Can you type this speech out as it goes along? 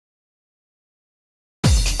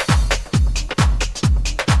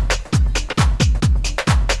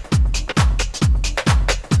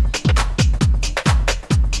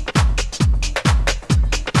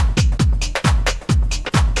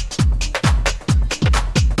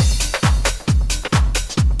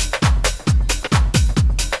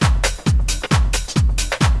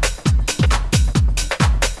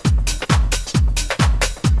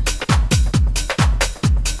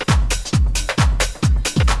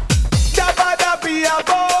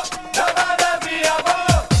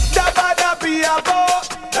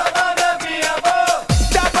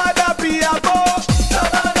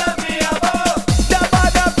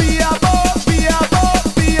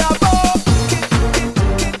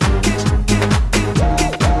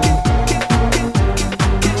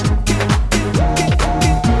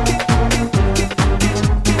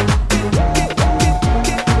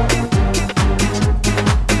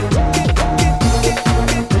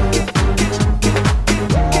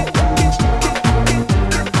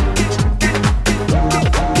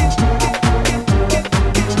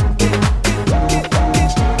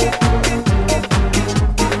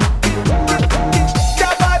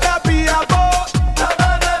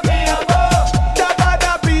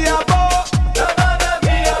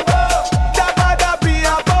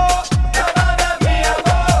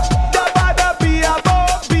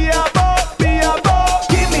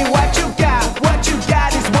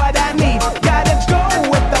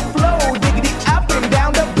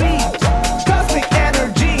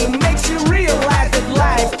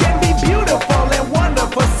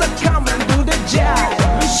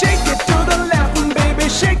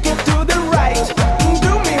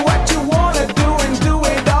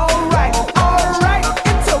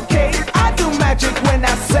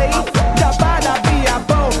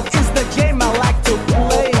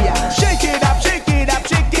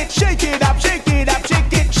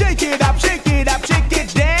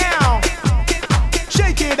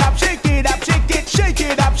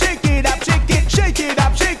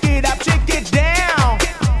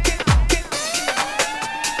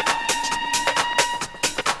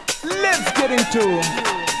get into.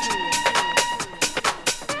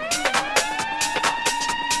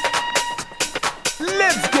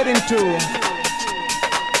 Let's get into.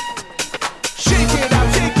 Shake it up,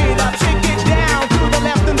 shake it up, shake it down to the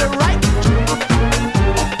left and the right.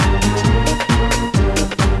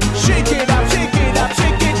 Shake it up, shake it up,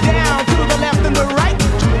 shake it down to the left and the right.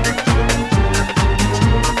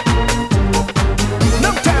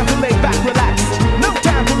 No time to lay back, relax. No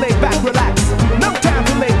time to lay back, relax. No time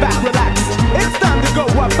to lay back, relax. It's time to go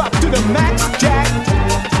up to the max, Jack.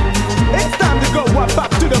 It's time to go up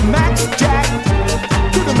to the max, Jack.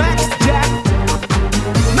 To the max, Jack.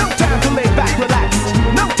 No time to lay back, relax.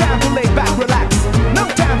 No time to lay back, relax. No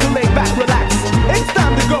time to lay back, relax. It's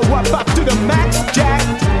time to go up to the max, Jack.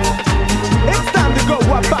 It's time to go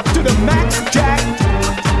up to the max, Jack.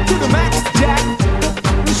 To the max, Jack.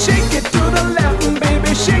 Shake it to the left, and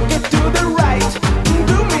baby, shake it to the right.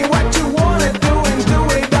 Do me what you wanna do and do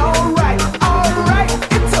it alright. Alright,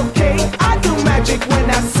 it's okay. I do magic when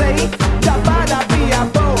I say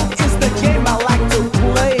Dabadabiaboo is the game I like to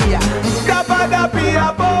play.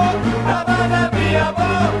 Dabadabiaboo,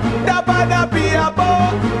 Dabadabiaboo, Dabadabiaboo,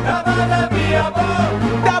 Dabadabiaboo,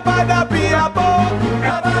 Dabadabiaboo,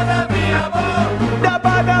 Dabadabiaboo,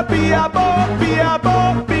 Dabadabiaboo, biaboo,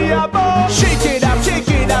 biaboo. Shake it up, shake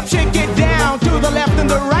it up, shake it down to the left and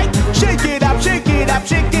the right.